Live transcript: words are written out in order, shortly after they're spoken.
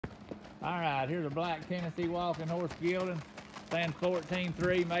All right, here's a black Tennessee walking horse gelding. Stands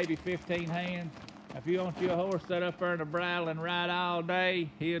 14-3, maybe 15 hands. If you want your horse set up there in the bridle and ride all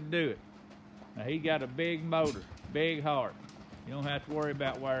day, he'll do it. Now he got a big motor, big heart. You don't have to worry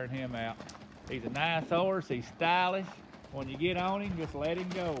about wearing him out. He's a nice horse, he's stylish. When you get on him, just let him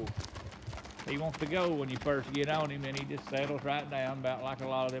go. He wants to go when you first get on him, and he just settles right down, about like a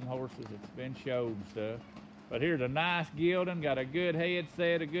lot of them horses that's been showed and stuff. But here's a nice gelding, got a good head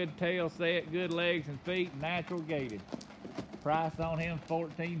set, a good tail set, good legs and feet, natural gaited. Price on him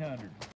 $1,400.